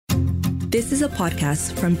This is a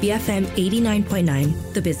podcast from BFM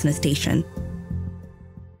 89.9, the business station.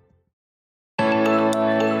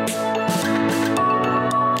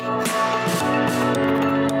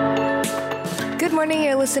 Good morning,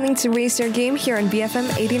 you're listening to Raise Your Game here on BFM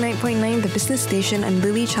 89.9, the business station. I'm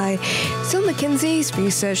Lily Chai. So McKinsey's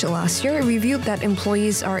research last year revealed that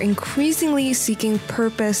employees are increasingly seeking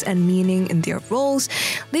purpose and meaning in their roles,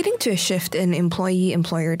 leading to a shift in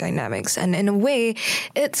employee-employer dynamics. And in a way,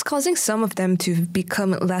 it's causing some of them to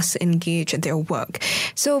become less engaged at their work.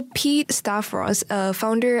 So Pete Stavros,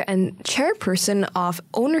 founder and chairperson of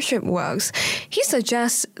Ownership Works, he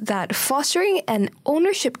suggests that fostering an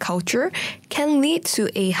ownership culture can lead to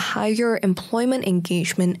a higher employment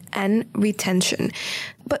engagement and retention.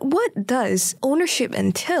 But what does ownership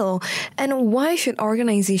entail, and why should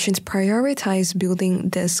organizations prioritize building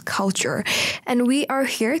this culture? And we are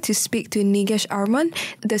here to speak to Nigesh Armon,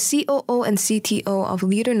 the COO and CTO of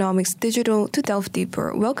Leaderonomics Digital, to delve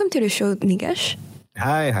deeper. Welcome to the show, Nigesh.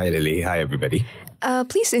 Hi Lily. Hi, everybody.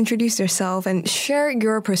 Please introduce yourself and share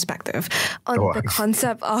your perspective on the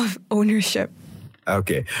concept of ownership.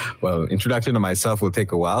 Okay. Well, introduction to myself will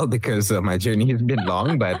take a while because my journey has been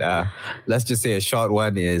long, but let's just say a short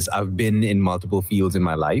one is I've been in multiple fields in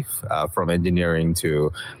my life, from engineering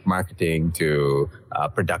to marketing to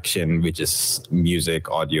production, which is music,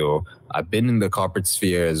 audio. I've been in the corporate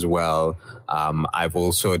sphere as well. I've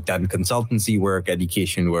also done consultancy work,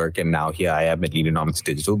 education work, and now here I am at Leaderonomics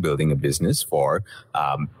Digital, building a business for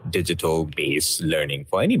digital-based learning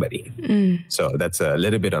for anybody. So that's a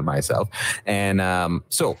little bit on myself. And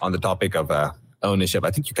so on the topic of ownership,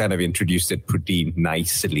 I think you kind of introduced it pretty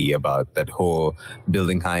nicely about that whole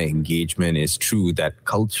building high engagement is true, that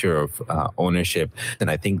culture of ownership.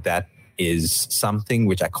 And I think that is something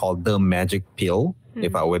which I call the magic pill,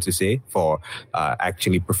 if I were to say, for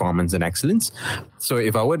actually performance and excellence. So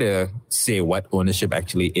if I were to say what ownership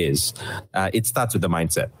actually is, it starts with the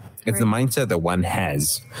mindset. It's the mindset that one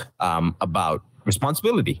has about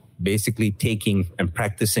responsibility, basically taking and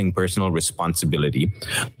practicing personal responsibility.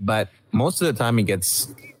 But most of the time it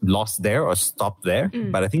gets lost there or stopped there.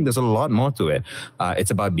 But I think there's a lot more to it. It's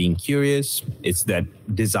about being curious. It's that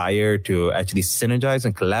desire to actually synergize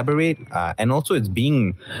and collaborate. And also it's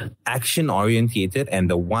being action orientated. And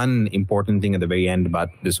the one important thing at the very end about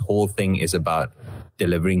this whole thing is about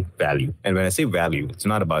delivering value. And when I say value, it's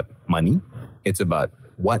not about money. It's about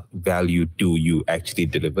what value do you actually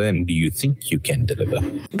deliver, and do you think you can deliver?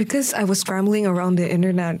 Because I was scrambling around the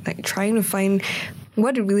internet, like trying to find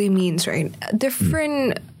what it really means, right?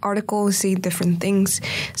 Different articles say different things.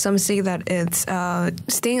 Some say that it's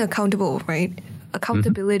staying accountable, right?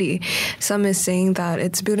 Accountability. Some is saying that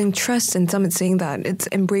it's building trust, and some is saying that it's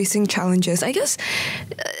embracing challenges. I guess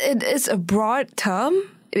it is a broad term.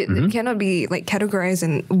 It cannot be like categorized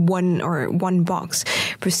in one box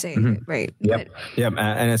per se, right? Yep.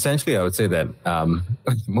 And essentially, I would say that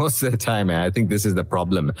most of the time, and I think this is the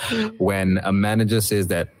problem, when a manager says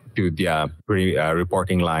that to their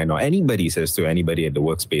reporting line, or anybody says to anybody at the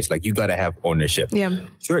workspace, like, you got to have ownership. Yeah.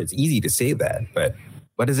 Sure, it's easy to say that, but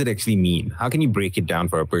what does it actually mean? How can you break it down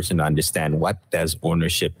for a person to understand what does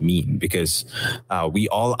ownership mean? Because we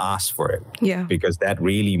all ask for it. Yeah. Because that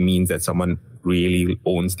really means that someone really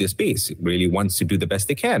owns their space, really wants to do the best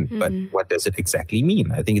they can. But what does it exactly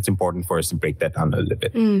mean? I think it's important for us to break that down a little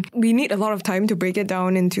bit. We need a lot of time to break it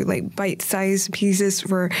down into like bite-sized pieces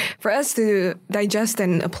for us to digest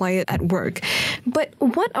and apply it at work. But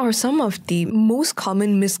what are some of the most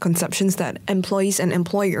common misconceptions that employees and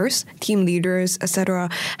employers, team leaders,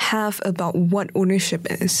 etc., have about what ownership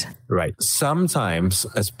is? Right. Sometimes,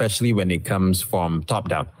 especially when it comes from top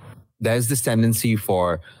down, there's this tendency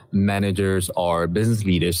for managers or business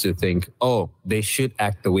leaders to think, oh, they should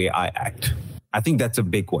act the way I act. I think that's a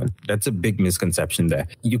big one. That's a big misconception there.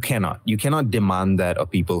 You cannot demand that of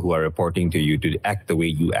people who are reporting to you to act the way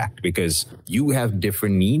you act, because you have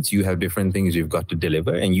different needs. You have different things you've got to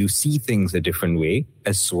deliver, and you see things a different way,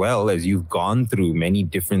 as well as you've gone through many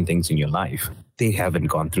different things in your life. They haven't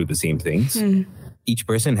gone through the same things. Each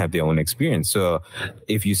person have their own experience. So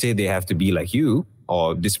if you say they have to be like you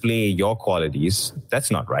or display your qualities,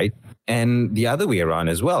 that's not right. And the other way around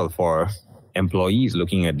as well, for employees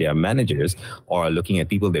looking at their managers or looking at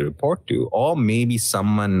people they report to, or maybe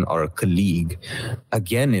someone or a colleague,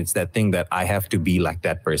 again, it's that thing that I have to be like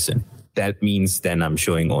that person. That means then I'm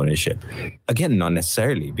showing ownership. Again, not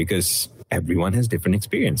necessarily, because everyone has different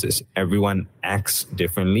experiences. Everyone acts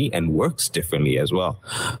differently and works differently as well.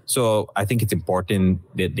 So I think it's important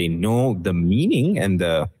that they know the meaning and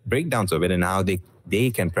the breakdowns of it and how they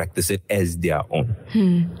they can practice it as their own.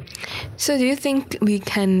 So do you think we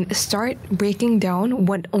can start breaking down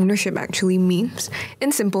what ownership actually means?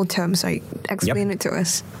 In simple terms, like explain it to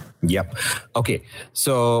us. Yep. Okay.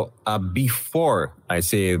 So before I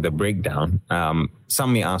say the breakdown,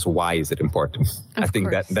 some may ask, why is it important? I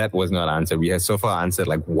think that was not answered. We have so far answered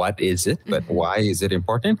like, what is it? But why is it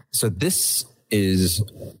important? So this is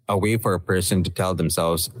a way for a person to tell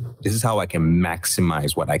themselves, this is how I can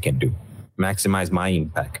maximize what I can do, maximize my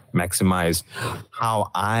impact, maximize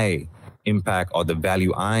how I impact or the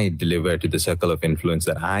value I deliver to the circle of influence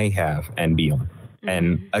that I have and beyond.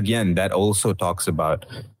 And again, that also talks about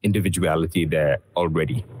individuality there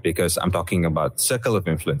already, because I'm talking about circle of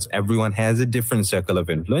influence. Everyone has a different circle of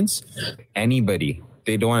influence. Anybody,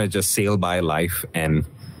 they don't want to just sail by life and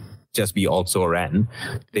just be also ran.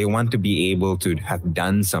 They want to be able to have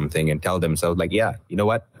done something and tell themselves like, yeah, you know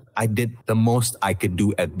what? I did the most I could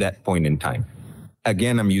do at that point in time.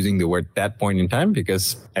 Again, I'm using the word that point in time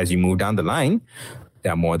because as you move down the line,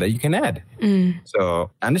 there are more that you can add. So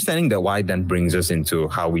understanding the why then brings us into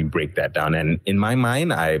how we break that down. And in my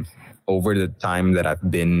mind, over the time that I've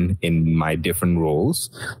been in my different roles,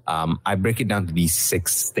 I break it down to these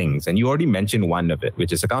 6 things. And you already mentioned one of it,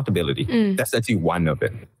 which is accountability. That's actually one of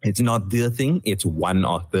it. It's not the thing, it's one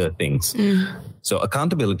of the things. So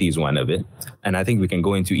accountability is one of it. And I think we can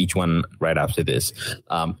go into each one right after this.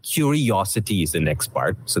 Curiosity is the next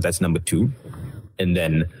part. So that's number 2. And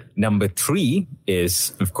then number 3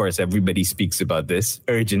 is, of course, everybody speaks about this,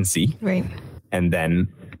 urgency. Right. And then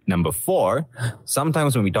number 4,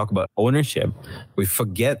 sometimes when we talk about ownership, we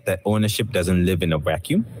forget that ownership doesn't live in a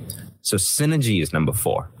vacuum. So synergy is number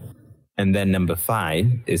 4. And then number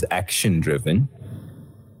 5 is action driven.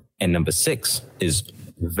 And number 6 is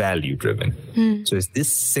value driven. So it's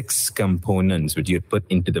these 6 components which you put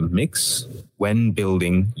into the mix when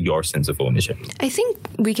building your sense of ownership. I think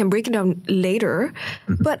we can break it down later,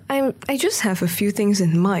 but I just have a few things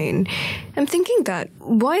in mind. I'm thinking that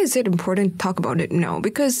why is it important to talk about it now?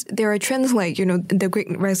 Because there are trends like, the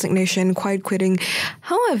Great Resignation, quiet quitting.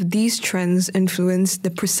 How have these trends influenced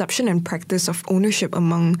the perception and practice of ownership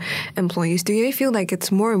among employees? Do you feel like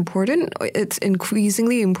it's more important, it's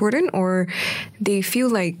increasingly important, or they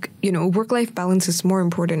feel like, work-life balance is more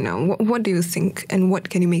important now? What do you think, and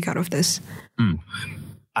what can you make out of this?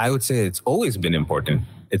 I would say it's always been important.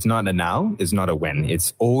 It's not a now, it's not a when.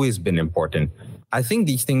 It's always been important. I think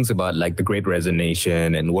these things about like the Great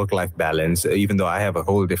Resignation and work-life balance, even though I have a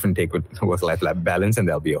whole different take with work-life balance, and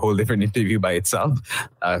there'll be a whole different interview by itself.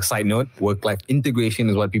 Side note, work-life integration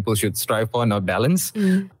is what people should strive for, not balance.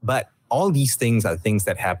 But all these things are things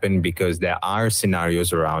that happen because there are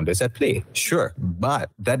scenarios around us at play. Sure.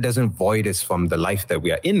 But that doesn't void us from the life that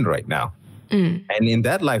we are in right now. And in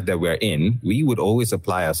that life that we're in, we would always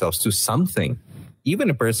apply ourselves to something. Even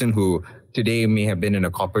a person who today may have been in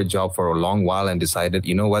a corporate job for a long while and decided,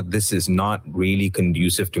 you know what, this is not really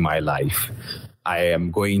conducive to my life. I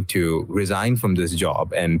am going to resign from this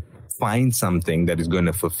job and find something that is going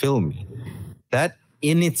to fulfill me. That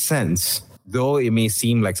in its sense, though it may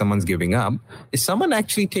seem like someone's giving up, is someone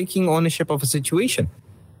actually taking ownership of a situation.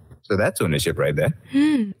 So that's ownership right there.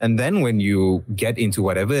 And then when you get into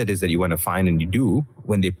whatever it is that you want to find and you do,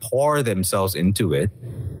 when they pour themselves into it,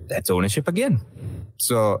 that's ownership again.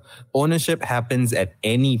 So ownership happens at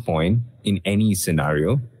any point in any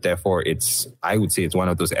scenario. Therefore, I would say it's one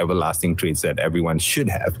of those everlasting traits that everyone should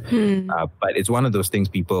have. But it's one of those things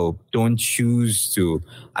people don't choose to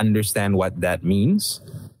understand what that means.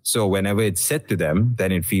 So whenever it's said to them,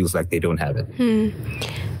 then it feels like they don't have it.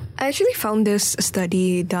 I actually found this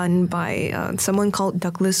study done by someone called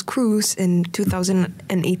Douglas Cruz in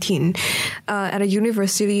 2018 at a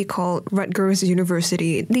university called Rutgers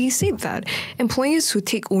University. They say that employees who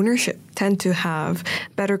take ownership tend to have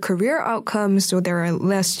better career outcomes, so there are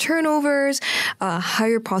less turnovers,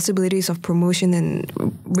 higher possibilities of promotion and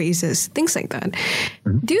raises, things like that.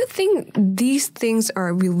 Do you think these things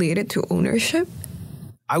are related to ownership?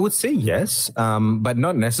 I would say yes, but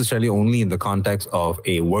not necessarily only in the context of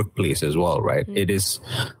a workplace as well, right? It is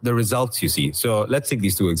the results you see. So let's take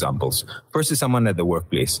these 2 examples. First is someone at the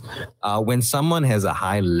workplace. When someone has a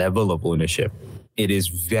high level of ownership, it is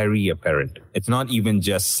very apparent. It's not even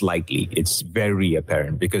just slightly. It's very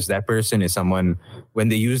apparent because that person is someone, when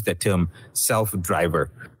they use the term self-driver,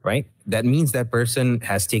 right? That means that person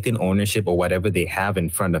has taken ownership of whatever they have in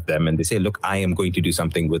front of them. And they say, look, I am going to do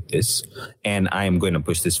something with this and I am going to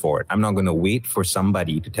push this forward. I'm not going to wait for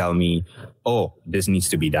somebody to tell me, oh, this needs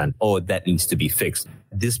to be done. Oh, that needs to be fixed.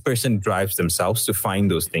 This person drives themselves to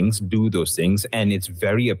find those things, do those things. And it's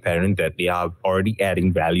very apparent that they are already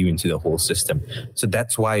adding value into the whole system. So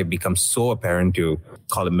that's why it becomes so apparent to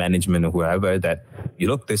call it management or whoever that, you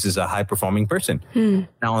look, this is a high performing person.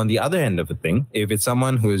 Now, on the other end of the thing, if it's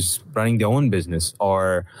someone who's running their own business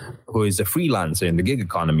or who is a freelancer in the gig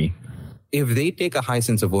economy, if they take a high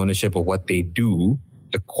sense of ownership of what they do,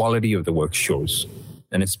 the quality of the work shows.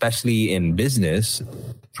 And especially in business,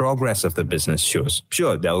 progress of the business shows.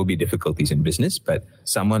 Sure, there will be difficulties in business, but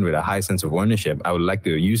someone with a high sense of ownership, I would like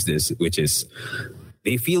to use this, which is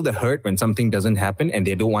they feel the hurt when something doesn't happen and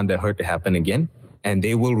they don't want the hurt to happen again. And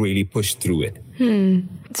they will really push through it.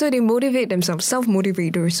 So they motivate themselves,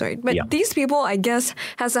 self-motivators, right? But these people, I guess,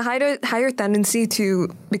 has a higher tendency to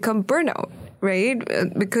become burnout, right?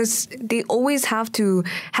 Because they always have to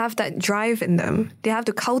have that drive in them. They have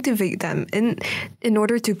to cultivate them in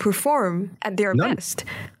order to perform at their best.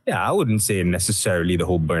 Yeah, I wouldn't say necessarily the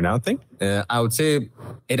whole burnout thing. I would say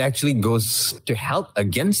it actually goes to help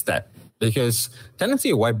against that. Because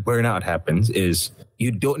tendency of why burnout happens is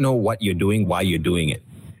you don't know what you're doing, why you're doing it.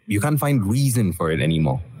 You can't find reason for it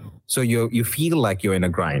anymore. So you feel like you're in a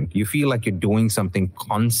grind. You feel like you're doing something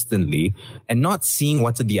constantly and not seeing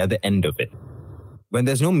what's at the other end of it. When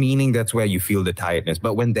there's no meaning, that's where you feel the tiredness.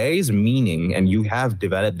 But when there is meaning and you have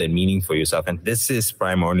developed that meaning for yourself, and this is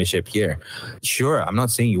prime ownership here. Sure, I'm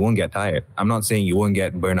not saying you won't get tired. I'm not saying you won't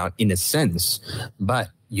get burnout in a sense, but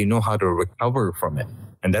you know how to recover from it.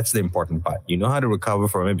 And that's the important part. You know how to recover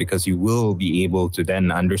from it because you will be able to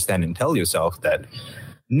then understand and tell yourself that,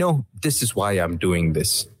 no, this is why I'm doing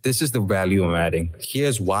this. This is the value I'm adding.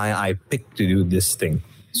 Here's why I picked to do this thing.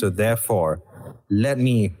 So therefore, let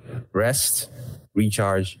me rest,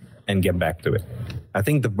 recharge, and get back to it. I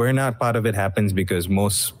think the burnout part of it happens because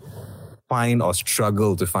most find or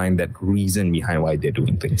struggle to find that reason behind why they're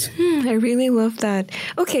doing things. I really love that.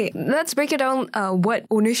 Okay, let's break it down what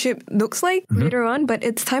ownership looks like later on, but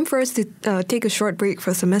it's time for us to take a short break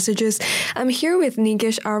for some messages. I'm here with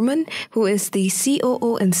Nigesh Armon, who is the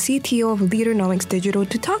COO and CTO of Leaderonomics Digital,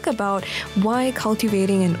 to talk about why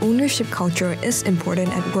cultivating an ownership culture is important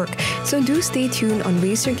at work. So do stay tuned on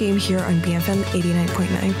Raise Your Game here on BFM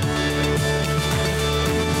 89.9.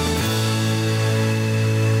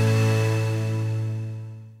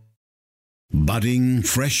 Budding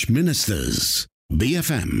Fresh Ministers.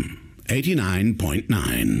 BFM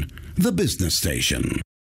 89.9, the business station.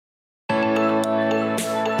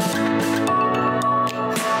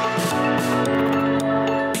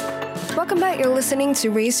 Welcome back. You're listening to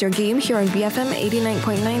Raise Your Game here on BFM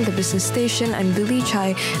 89.9, the business station. I'm Lily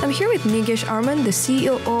Chai. I'm here with Nigesh Armon, the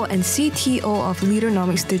COO and CTO of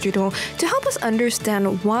Leaderonomics Digital, to help us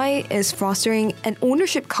understand why is fostering an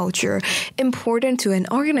ownership culture important to an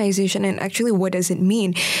organization, and actually what does it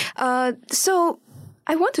mean. So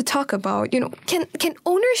I want to talk about, can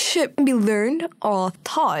ownership be learned or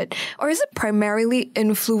taught, or is it primarily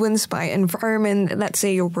influenced by environment, let's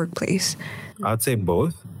say your workplace? I'd say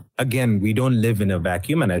both. Again, we don't live in a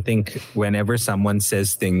vacuum. And I think whenever someone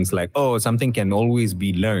says things like, oh, something can always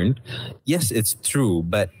be learned, yes, it's true,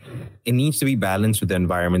 but it needs to be balanced with the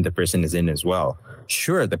environment the person is in as well.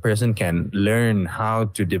 Sure, the person can learn how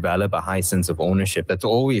to develop a high sense of ownership. That's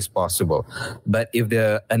always possible. But if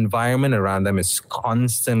the environment around them is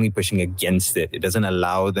constantly pushing against it, it doesn't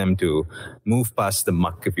allow them to move past the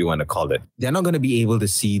muck, if you want to call it. They're not going to be able to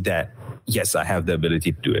see that, yes, I have the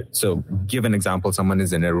ability to do it. So give an example. Someone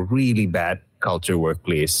is in a really bad culture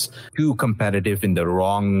workplace, too competitive in the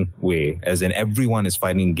wrong way, as in everyone is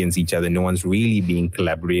fighting against each other. No one's really being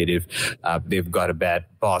collaborative. They've got a bad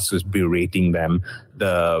boss who's berating them.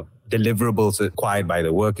 The deliverables required by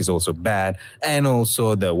the work is also bad. And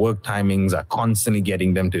also the work timings are constantly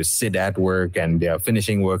getting them to sit at work and they're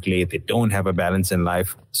finishing work late. They don't have a balance in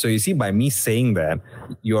life. So you see, by me saying that,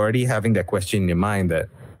 you're already having that question in your mind that,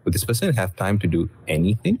 would this person have time to do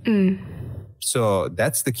anything? So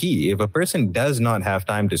that's the key. If a person does not have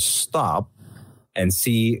time to stop and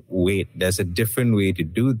see, wait, there's a different way to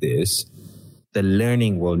do this, the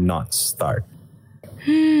learning will not start.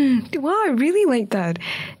 Wow, I really like that.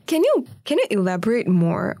 Can you elaborate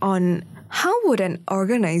more on how would an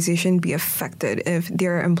organization be affected if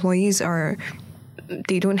their employees are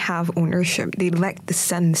they don't have ownership. They lack the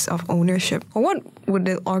sense of ownership. Or what would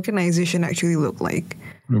the organization actually look like?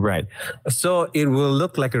 Right. So it will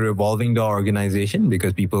look like a revolving door organization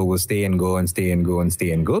because people will stay and go and stay and go and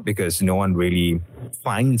stay and go because no one really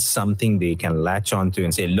finds something they can latch onto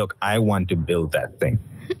and say, look, I want to build that thing.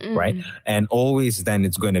 Right. And always then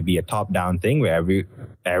it's going to be a top-down thing where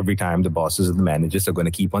every time the bosses and the managers are going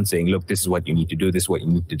to keep on saying, look, this is what you need to do, this is what you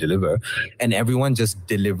need to deliver. And everyone just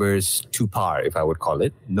delivers to par, if I would call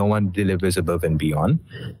it. No one delivers above and beyond.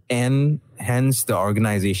 And hence the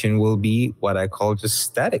organization will be what I call just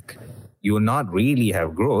static. You will not really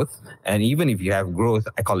have growth. And even if you have growth,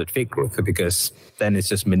 I call it fake growth because then it's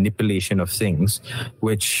just manipulation of things,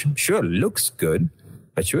 which sure looks good,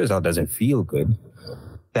 but sure as hell doesn't feel good.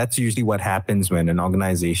 That's usually what happens when an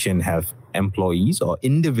organization have employees or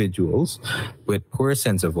individuals with poor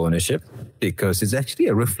sense of ownership, because it's actually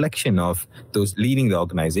a reflection of those leading the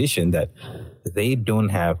organization that they don't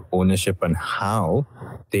have ownership on how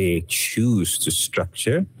they choose to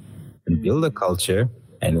structure and build a culture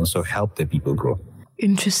and also help the people grow.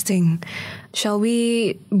 Interesting. Shall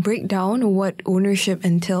we break down what ownership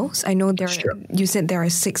entails? I know you said there are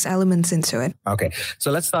 6 elements into it. Okay,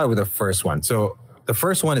 so let's start with the first one. So the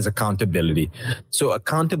first one is accountability. So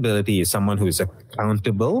accountability is someone who is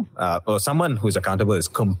accountable, or someone who is accountable is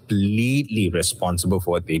completely responsible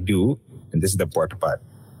for what they do. And this is the important part.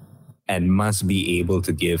 And must be able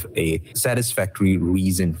to give a satisfactory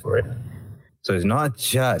reason for it. So it's not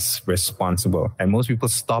just responsible. And most people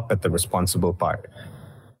stop at the responsible part.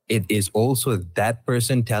 It is also that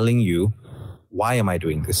person telling you, why am I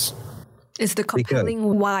doing this? It's the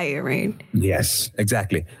compelling why, right? Yes,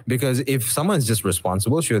 exactly. Because if someone's just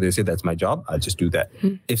responsible, sure, they say, that's my job, I'll just do that.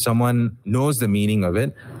 If someone knows the meaning of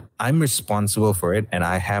it, I'm responsible for it and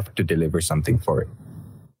I have to deliver something for it.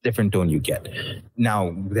 Different tone you get.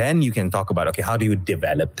 Now, then you can talk about, okay, how do you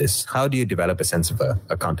develop this? How do you develop a sense of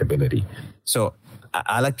accountability? So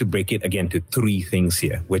I like to break it again to 3 things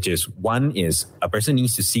here, which is, one is a person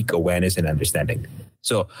needs to seek awareness and understanding.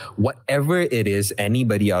 So whatever it is,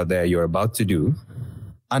 anybody out there you're about to do,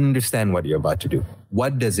 understand what you're about to do.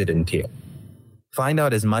 What does it entail? Find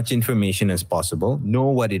out as much information as possible. Know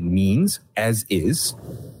what it means as is.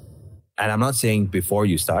 And I'm not saying before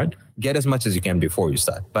you start. Get as much as you can before you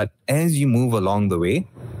start. But as you move along the way,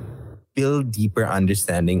 build deeper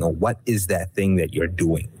understanding of what is that thing that you're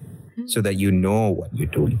doing so that you know what you're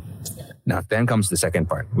doing. Now, then comes the second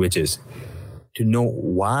part, which is to know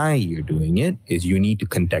why you're doing it is you need to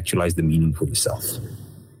contextualize the meaning for yourself.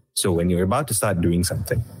 So when you're about to start doing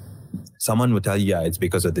something, someone will tell you, yeah, it's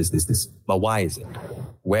because of this. But why is it?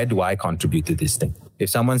 Where do I contribute to this thing? If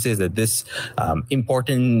someone says that this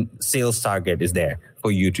important sales target is there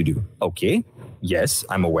for you to do, okay, yes,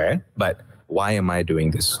 I'm aware, but why am I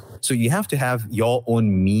doing this? So you have to have your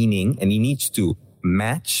own meaning and it needs to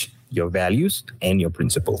match your values and your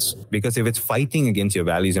principles. Because if it's fighting against your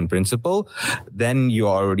values and principle, then you're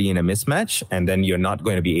already in a mismatch and then you're not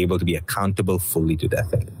going to be able to be accountable fully to that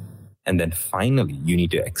thing. And then finally, you need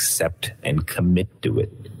to accept and commit to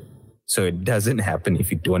it. So it doesn't happen if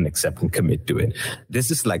you don't accept and commit to it. This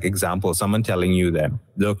is like example, someone telling you that,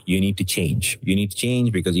 look, you need to change. You need to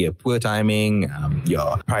change because you have poor timing,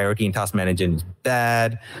 your priority and task management is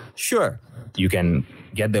bad. Sure, you can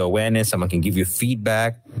get the awareness, someone can give you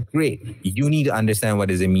feedback. Great. You need to understand what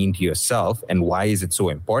does it mean to yourself and why is it so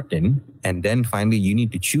important. And then finally, you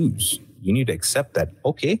need to choose. You need to accept that,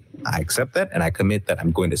 okay, I accept that and I commit that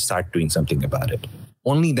I'm going to start doing something about it.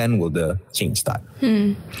 Only then will the change start.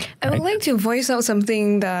 I would like to voice out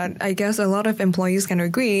something that I guess a lot of employees can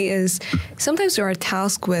agree is sometimes we are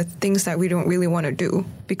tasked with things that we don't really want to do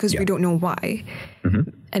because we don't know why.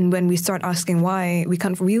 And when we start asking why, we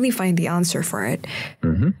can't really find the answer for it.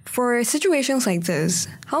 For situations like this,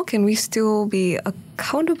 how can we still be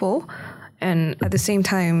accountable and at the same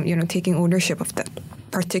time, taking ownership of that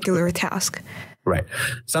particular task? Right.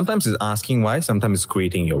 Sometimes it's asking why, sometimes it's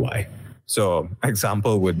creating your why. So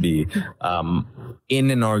example would be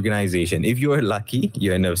in an organization, if you are lucky,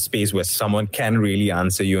 you're in a space where someone can really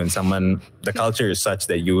answer you and the culture is such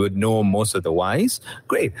that you would know most of the whys,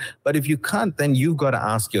 great. But if you can't, then you've got to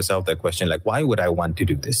ask yourself that question, like, why would I want to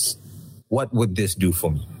do this? What would this do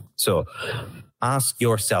for me? So ask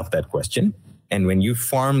yourself that question. And when you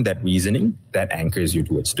form that reasoning, that anchors you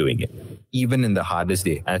towards doing it, even in the hardest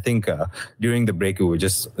day. I think during the break, we were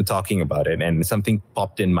just talking about it and something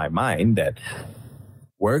popped in my mind that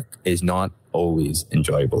work is not always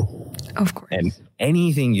enjoyable. Of course. And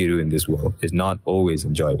anything you do in this world is not always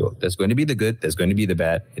enjoyable. There's going to be the good, there's going to be the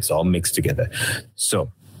bad. It's all mixed together.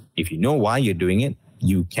 So if you know why you're doing it,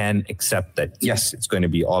 you can accept that, yes, it's going to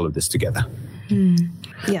be all of this together.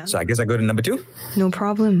 Yeah. So I guess I go to number 2. No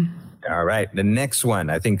problem. All right. The next one,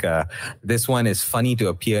 I think this one is funny to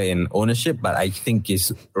appear in ownership, but I think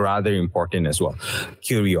is rather important as well.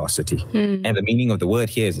 Curiosity. And the meaning of the word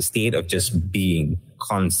here is a state of just being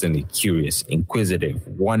constantly curious, inquisitive,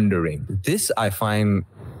 wondering. This I find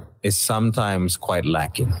is sometimes quite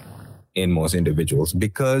lacking in most individuals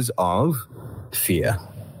because of fear,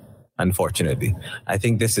 unfortunately. I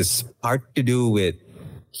think this is part to do with,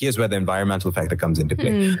 here's where the environmental factor comes into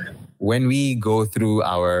play. When we go through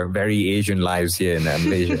our very Asian lives here in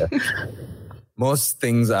Malaysia, most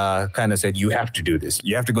things are kind of said, you have to do this.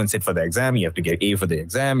 You have to go and sit for the exam. You have to get A for the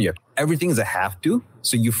exam. Everything is a have to.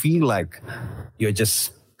 So you feel like you're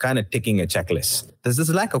just kind of ticking a checklist. There's this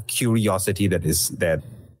lack of curiosity that is there.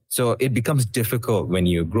 So it becomes difficult when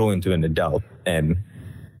you grow into an adult and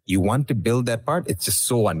you want to build that part. It's just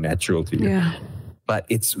so unnatural to you. Yeah. But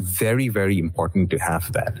it's very, very important to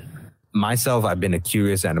have that. Myself, I've been a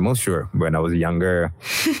curious animal. Sure, when I was younger,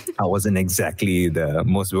 I wasn't exactly the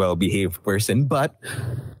most well-behaved person, but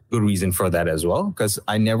good reason for that as well, because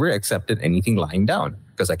I never accepted anything lying down,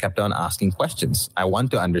 because I kept on asking questions. I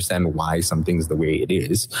want to understand why something's the way it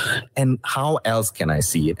is, and how else can I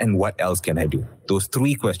see it, and what else can I do? Those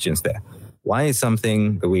 3 questions there. Why is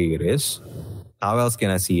something the way it is? How else can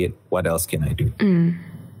I see it? What else can I do?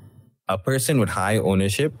 A person with high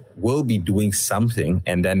ownership will be doing something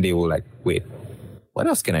and then they will like, wait, what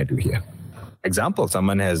else can I do here? Example,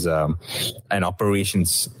 someone has an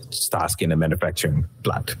operations task in a manufacturing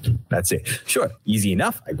plant. That's it. Sure, easy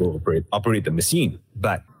enough. I go operate the machine,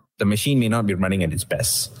 but the machine may not be running at its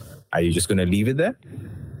best. Are you just going to leave it there?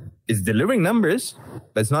 It's delivering numbers,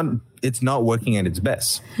 but it's not working at its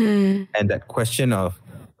best. And that question of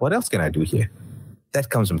what else can I do here? That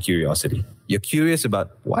comes from curiosity. You're curious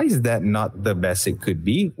about why is that not the best it could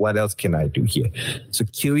be? What else can I do here? So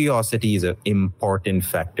curiosity is an important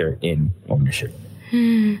factor in ownership.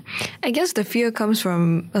 I guess the fear comes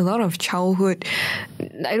from a lot of childhood,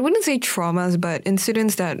 I wouldn't say traumas, but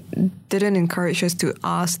incidents that didn't encourage us to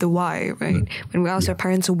ask the why, right? When we ask our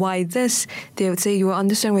parents why this, they would say you will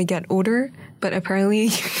understand when you get older. But apparently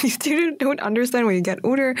you still don't understand when you get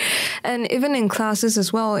older. And even in classes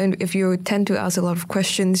as well, and if you tend to ask a lot of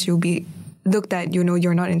questions, you'll be looked at,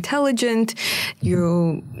 you're not intelligent,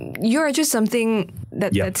 you're just something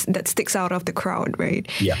that sticks out of the crowd, right?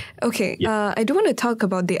 Yeah. Okay. Yeah. I do want to talk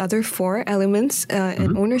about the other 4 elements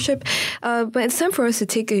in ownership, but it's time for us to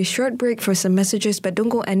take a short break for some messages, but don't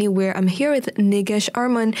go anywhere. I'm here with Nigesh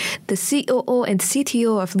Armon, the COO and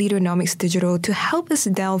CTO of Leaderonomics Digital, to help us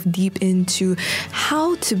delve deep into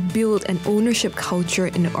how to build an ownership culture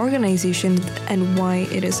in an organization and why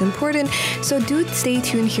it is important. So do stay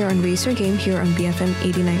tuned here on Raise Your Game here on BFM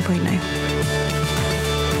 89.9.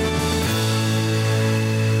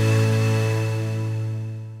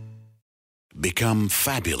 Become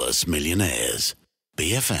fabulous millionaires.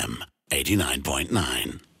 BFM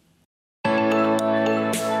 89.9.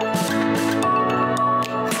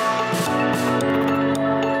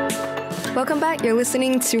 Welcome back. You're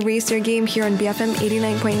listening to Raise Your Game here on BFM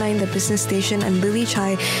 89.9, the business station. I'm Lily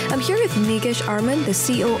Chai. I'm here with Nigesh Armon, the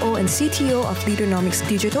COO and CTO of Leaderonomics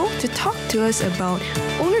Digital, to talk to us about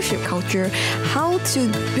ownership culture, how to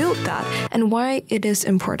build that, and why it is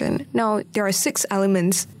important. Now, there are 6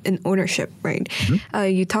 elements in ownership, right?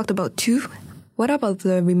 You talked about 2. What about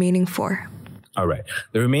the remaining 4? All right.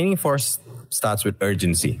 The remaining 4 starts with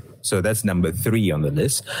urgency. So that's number 3 on the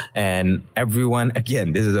list. And everyone,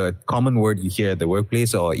 again, this is a common word you hear at the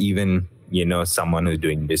workplace, or even, someone who's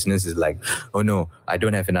doing business is like, oh no, I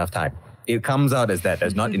don't have enough time. It comes out as that.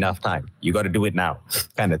 There's not enough time. You got to do it now,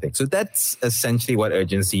 kind of thing. So that's essentially what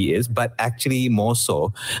urgency is. But actually more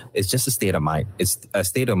so, it's just a state of mind. It's a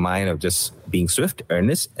state of mind of just being swift,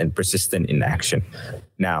 earnest, and persistent in action.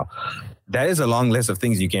 Now, that is a long list of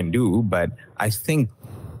things you can do, but I think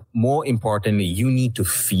more importantly, you need to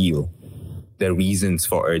feel the reasons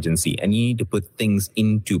for urgency and you need to put things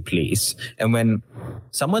into place. And when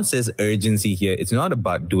someone says urgency here, it's not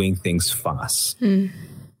about doing things fast.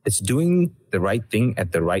 It's doing the right thing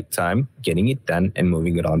at the right time, getting it done and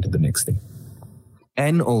moving it on to the next thing.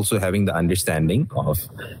 And also having the understanding of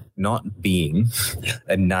not being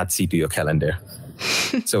a Nazi to your calendar.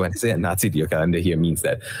 So when I say a Nazi to your calendar here means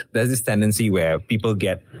that there's this tendency where people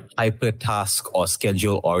get hyper task or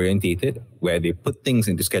schedule orientated, where they put things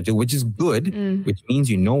into schedule, which is good, which means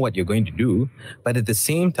you know what you're going to do. But at the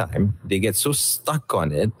same time, they get so stuck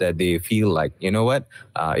on it that they feel like, you know what,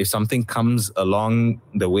 if something comes along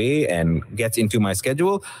the way and gets into my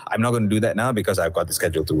schedule, I'm not going to do that now because I've got the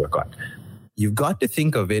schedule to work on. You've got to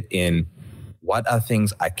think of it in What are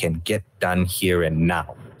things I can get done here and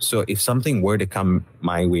now? So if something were to come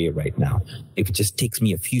my way right now, if it just takes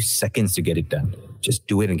me a few seconds to get it done, just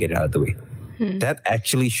do it and get it out of the way. That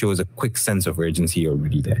actually shows a quick sense of urgency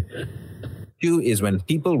already there. 2 is when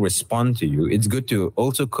people respond to you, it's good to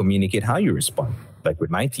also communicate how you respond. Like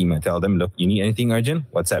with my team, I tell them, look, you need anything urgent?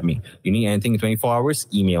 WhatsApp me. You need anything in 24 hours?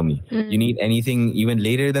 Email me. You need anything even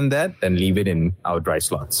later than that? Then leave it in our dry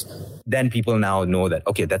slots. Then people now know that,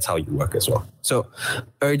 okay, that's how you work as well. So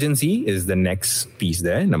urgency is the next piece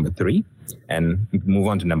there, number 3. And move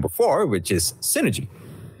on to number 4, which is synergy.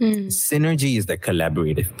 Synergy is the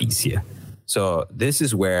collaborative piece here. So this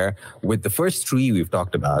is where, with the first 3 we've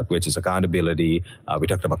talked about, which is accountability, we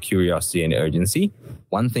talked about curiosity and urgency.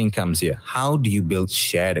 One thing comes here. How do you build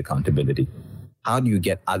shared accountability? How do you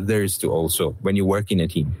get others to also, when you work in a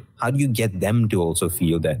team, how do you get them to also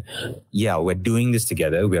feel that, yeah, we're doing this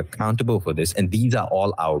together, we're accountable for this, and these are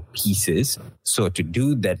all our pieces. So to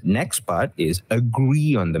do that next part is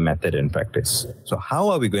agree on the method and practice. So how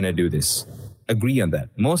are we going to do this? Agree on that.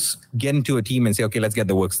 Most get into a team and say, okay, let's get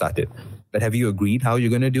the work started. But have you agreed how you're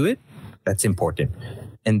going to do it? That's important.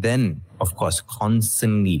 And then, of course,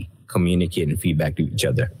 constantly communicate and feedback to each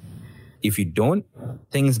other. If you don't,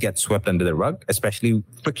 things get swept under the rug, especially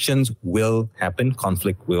frictions will happen,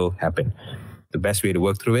 conflict will happen. The best way to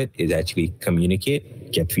work through it is actually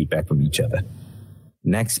communicate, get feedback from each other.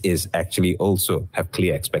 Next is actually also have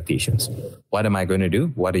clear expectations. What am I going to do?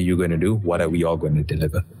 What are you going to do? What are we all going to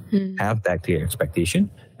deliver? Have that clear expectation.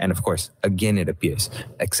 And of course, again, it appears,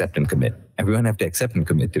 accept and commit. Everyone have to accept and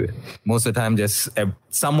commit to it. Most of the time, just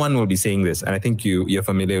someone will be saying this. And I think you're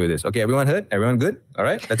familiar with this. Okay, everyone heard? Everyone good? All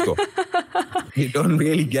right, let's go. You don't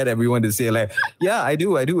really get everyone to say like, yeah, I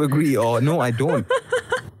do agree. Or no, I don't.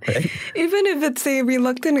 Right? Even if it's a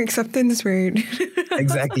reluctant acceptance rate.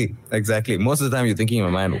 Exactly. Most of the time you're thinking in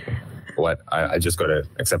my mind, what? I just got to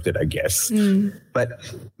accept it, I guess. But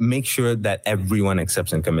make sure that everyone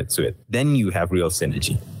accepts and commits to it. Then you have real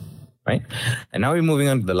synergy, right? And now we're moving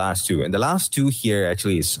on to the last 2. And the last 2 here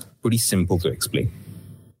actually is pretty simple to explain.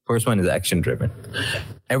 First one is action driven.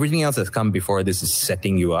 Everything else that's come before this is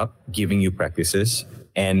setting you up, giving you practices,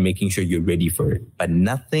 and making sure you're ready for it. But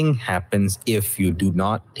nothing happens if you do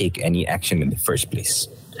not take any action in the first place.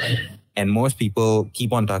 And most people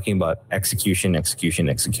keep on talking about execution.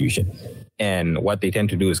 And what they tend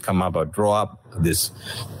to do is come up or draw up this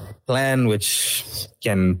plan, which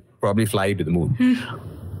can probably fly you to the moon.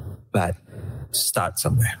 But start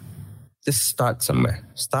somewhere. Just start somewhere.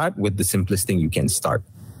 Start with the simplest thing you can start.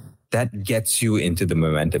 That gets you into the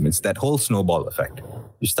momentum. It's that whole snowball effect.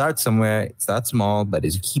 You start somewhere, start small, but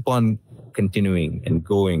as you keep on continuing and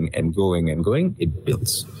going, it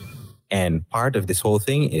builds. And part of this whole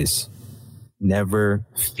thing is never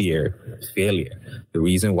fear failure. The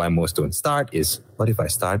reason why most don't start is, what if I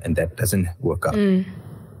start and that doesn't work out?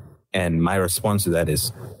 And my response to that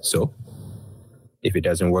is, so if it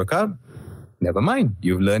doesn't work out, never mind.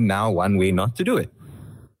 You've learned now one way not to do it.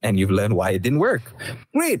 And you've learned why it didn't work.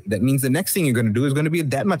 Great. That means the next thing you're going to do is going to be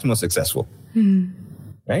that much more successful.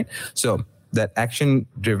 Right? So that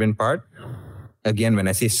action-driven part, again, when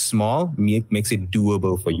I say small, makes it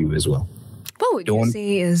doable for you as well. What would you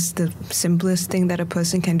say is the simplest thing that a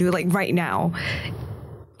person can do, like right now?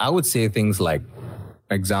 I would say things like,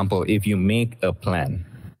 for example, if you make a plan,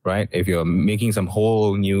 right? If you're making some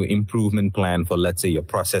whole new improvement plan for, let's say, your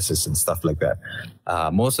processes and stuff like that,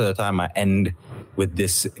 most of the time I end with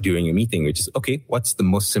this during a meeting, which is, okay, what's the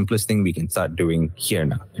most simplest thing we can start doing here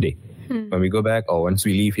now, today? When we go back, or once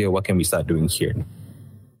we leave here, what can we start doing here?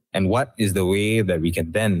 And what is the way that we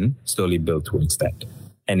can then slowly build towards that?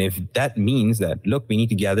 And if that means that, look, we need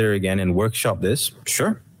to gather again and workshop this,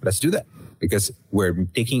 sure, let's do that. Because we're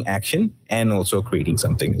taking action and also creating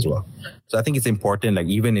something as well. So I think it's important, like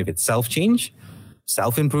even if it's self-change,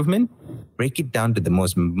 self-improvement, break it down to the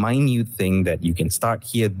most minute thing that you can start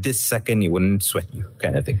here this second, it wouldn't sweat you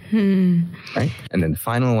kind of thing. Right? And then the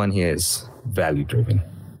final one here is value-driven.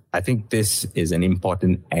 I think this is an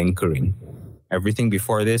important anchoring. Everything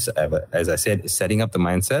before this, as I said, is setting up the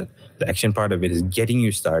mindset. The action part of it is getting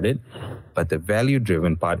you started. But the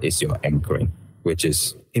value-driven part is your anchoring, which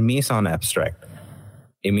is, it may sound abstract.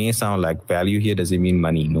 It may sound like value here doesn't mean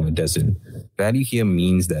money. No, it doesn't. Value here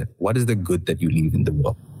means that what is the good that you leave in the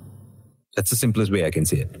world? That's the simplest way I can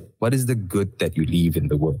say it. What is the good that you leave in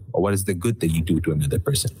the world? Or what is the good that you do to another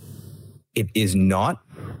person? It is not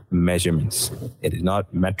measurements. It is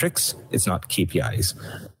not metrics. It's not KPIs.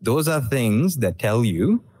 Those are things that tell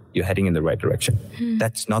you you're heading in the right direction.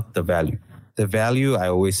 That's not the value. The value, I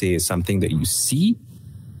always say, is something that you see,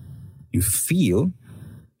 you feel,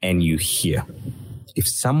 and you hear. If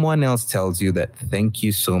someone else tells you that, thank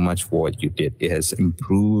you so much for what you did, it has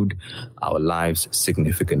improved our lives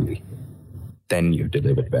significantly, then you've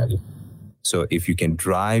delivered value. So if you can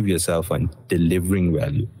drive yourself on delivering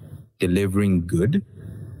value, delivering good,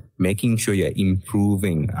 making sure you're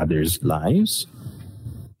improving others' lives,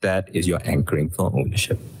 that is your anchoring for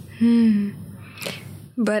ownership.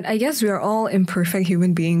 But I guess we are all imperfect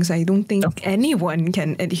human beings. I don't think anyone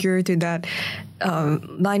can adhere to that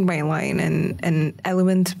line by line and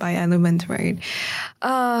element by element, right?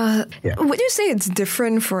 Would you say it's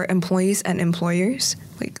different for employees and employers,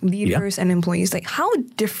 like leaders and employees? Like, how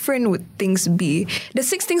different would things be? The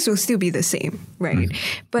 6 things will still be the same, right?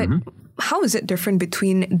 But how is it different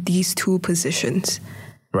between these two positions?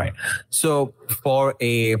 Right. So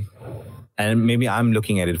and maybe I'm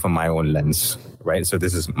looking at it from my own lens, right? So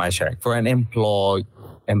this is my sharing. For an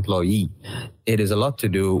employee, it is a lot to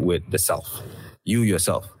do with the self. You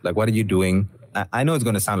yourself. Like, what are you doing? I know it's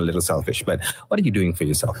going to sound a little selfish, but what are you doing for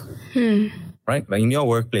yourself? Right? Like in your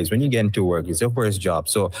workplace, when you get into work, it's your first job.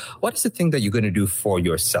 So what's the thing that you're going to do for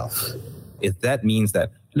yourself? If that means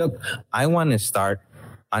that, look, I want to start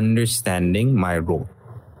understanding my role.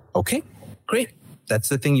 Okay, great. That's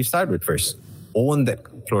the thing you start with first. Own that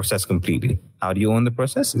process completely. How do you own the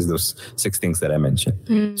process? Is those 6 things that I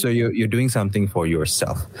mentioned. So you're doing something for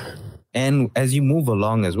yourself. And as you move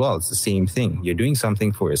along as well, it's the same thing. You're doing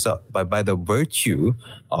something for yourself. But by the virtue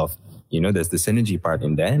of, there's the synergy part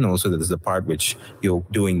in there, and also there's the part which you're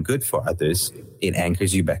doing good for others, it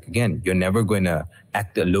anchors you back again. You're never going to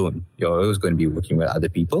act alone. You're always going to be working with other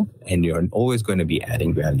people, and you're always going to be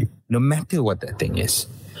adding value, no matter what that thing is.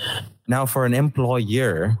 Now, for an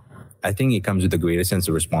employer, I think it comes with a greater sense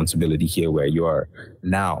of responsibility here, where you are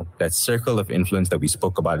now, that circle of influence that we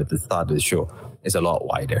spoke about at the start of the show is a lot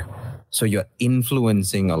wider. So you're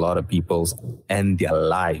influencing a lot of people's and their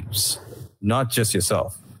lives, not just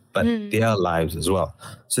yourself, but their lives as well.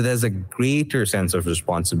 So there's a greater sense of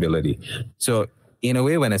responsibility. So in a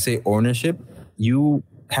way, when I say ownership, you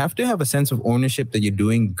have to have a sense of ownership that you're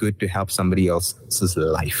doing good to help somebody else's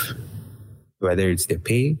life. Whether it's their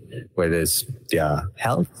pay, whether it's their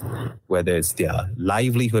health, whether it's their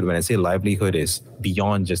livelihood. When I say livelihood, is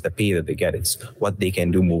beyond just the pay that they get. It's what they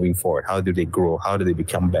can do moving forward. How do they grow? How do they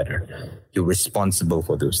become better? You're responsible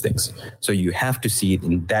for those things. So you have to see it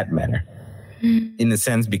in that manner. In a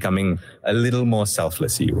sense, becoming a little more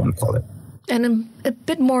selfless, you want to call it. And a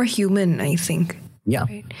bit more human, I think. Yeah.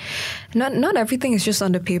 Right? Not everything is just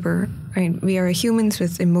on the paper, right? We are humans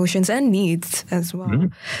with emotions and needs as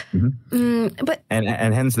well. But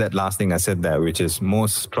and hence that last thing I said there, which is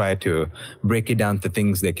most try to break it down to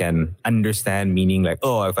things they can understand, meaning like,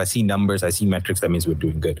 oh, if I see numbers, I see metrics, that means we're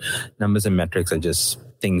doing good. Numbers and metrics are just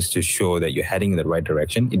things to show that you're heading in the right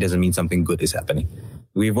direction. It doesn't mean something good is happening.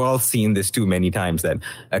 We've all seen this too many times, that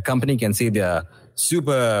a company can say they're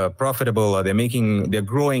super profitable or they're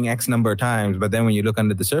growing X number of times, but then when you look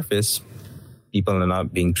under the surface, people are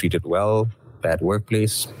not being treated well, bad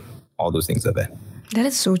workplace, all those things are there. That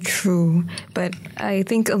is so true. But I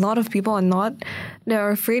think a lot of people they're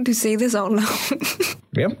afraid to say this out loud.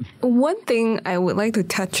 Yep. One thing I would like to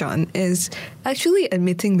touch on is actually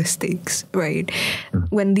admitting mistakes, right?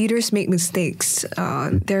 When leaders make mistakes,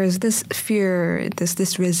 there is this fear, there's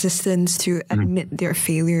this resistance to admit their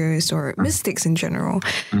failures or mistakes in general.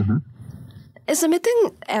 Is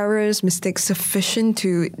admitting errors, mistakes sufficient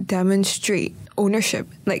to demonstrate ownership?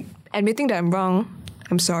 Like admitting that I'm wrong,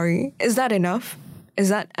 I'm sorry. Is that enough? Is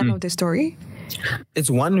that end of the story? It's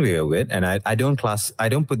one way of it, and I don't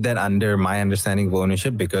put that under my understanding of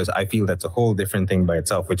ownership, because I feel that's a whole different thing by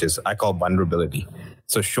itself, which is I call vulnerability.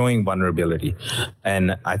 So showing vulnerability,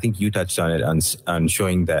 and I think you touched on it on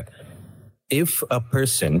showing that if a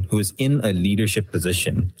person who is in a leadership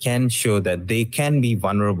position can show that they can be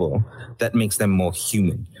vulnerable, that makes them more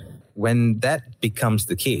human. When that becomes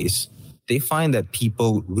the case, they find that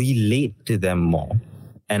people relate to them more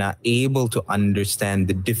and are able to understand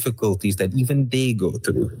the difficulties that even they go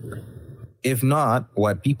through. If not,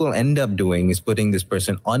 what people end up doing is putting this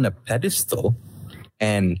person on a pedestal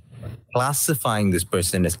and classifying this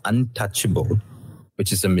person as untouchable,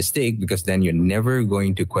 which is a mistake, because then you're never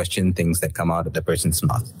going to question things that come out of the person's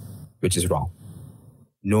mouth, which is wrong.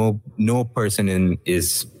 No person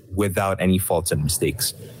is without any faults and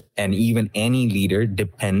mistakes. And even any leader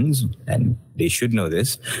depends, and they should know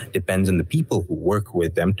this, depends on the people who work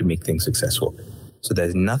with them to make things successful. So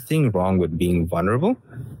there's nothing wrong with being vulnerable,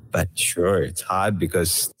 but sure, it's hard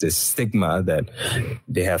because this stigma that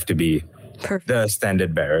they have to be perfect, the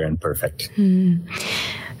standard bearer and perfect.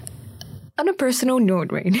 On a personal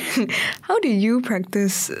note, right? How do you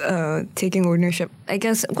practice taking ownership? I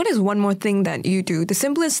guess, what is one more thing that you do? The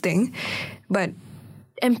simplest thing, but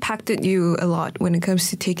impacted you a lot when it comes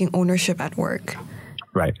to taking ownership at work?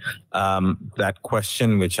 Right. That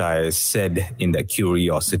question, which I said in the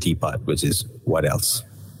curiosity part, which is what else?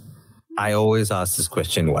 I always ask this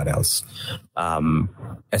question, what else?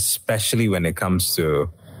 Especially when it comes to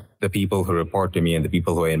the people who report to me and the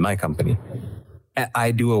people who are in my company.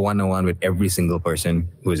 I do a one-on-one with every single person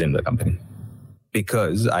who is in the company,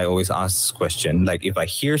 because I always ask this question. Like, if I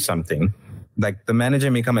hear something, like the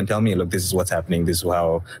manager may come and tell me, look, this is what's happening, this is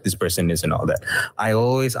how this person is and all that. I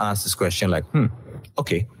always ask this question like,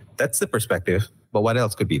 okay, that's the perspective, but what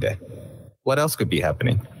else could be there? What else could be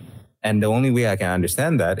happening? And the only way I can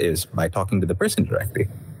understand that is by talking to the person directly.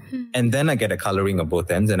 And then I get a coloring of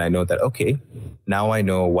both ends, and I know that, okay, now I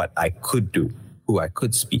know what I could do, who I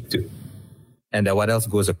could speak to. And that what else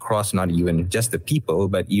goes across not even just the people,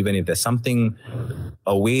 but even if there's something,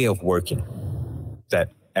 a way of working that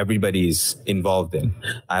everybody's involved in,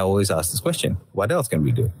 I always ask this question, what else can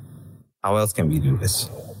we do? How else can we do this?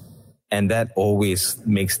 And that always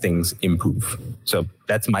makes things improve. So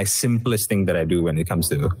that's my simplest thing that I do when it comes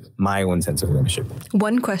to my own sense of ownership.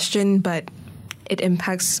 One question, but it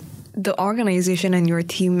impacts the organization and your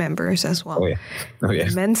team members as well. Oh, yeah.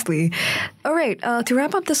 Immensely. All right. To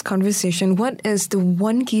wrap up this conversation, what is the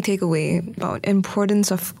one key takeaway about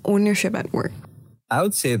importance of ownership at work? I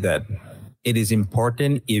would say that it is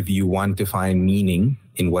important if you want to find meaning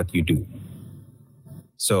in what you do.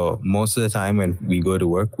 So most of the time when we go to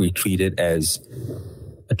work, we treat it as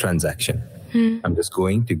a transaction. I'm just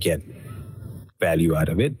going to get value out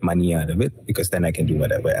of it, money out of it, because then I can do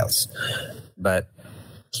whatever else. But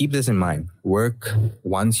keep this in mind. Work,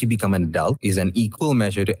 once you become an adult, is an equal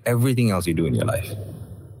measure to everything else you do in your life.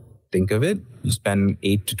 Think of it. You spend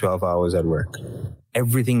 8 to 12 hours at work.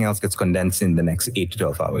 Everything else gets condensed in the next 8 to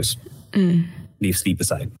 12 hours. Leave sleep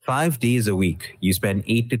aside. 5 days a week, you spend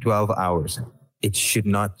 8 to 12 hours. It should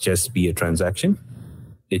not just be a transaction.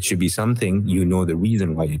 It should be something you know the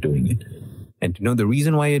reason why you're doing it. And to know the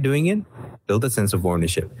reason why you're doing it, build a sense of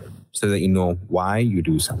ownership so that you know why you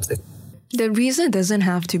do something. The reason doesn't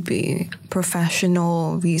have to be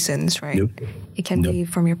professional reasons, right? Nope. It can be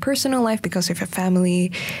from your personal life, because of your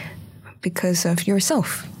family, because of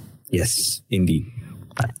yourself. Yes, indeed.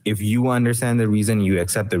 If you understand the reason, you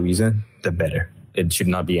accept the reason, the better. It should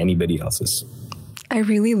not be anybody else's. I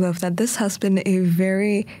really love that. This has been a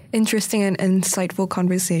very interesting and insightful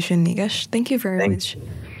conversation, Nigesh. Thank you very much.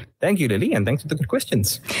 Thank you, Lily, and thanks for the good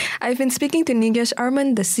questions. I've been speaking to Nigesh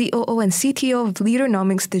Armon, the COO and CTO of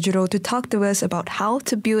Leaderonomics Digital, to talk to us about how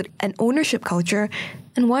to build an ownership culture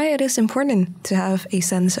and why it is important to have a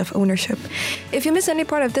sense of ownership. If you missed any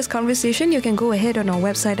part of this conversation, you can go ahead on our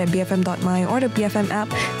website at bfm.my or the BFM app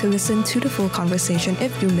to listen to the full conversation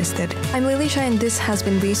if you missed it. I'm Lily Chai, and this has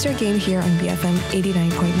been Raise Your Game here on BFM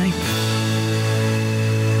 89.9.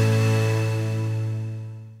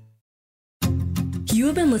 You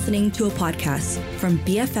have been listening to a podcast from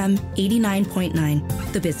BFM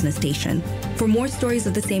 89.9, the business station. For more stories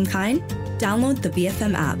of the same kind, download the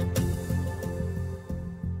BFM app.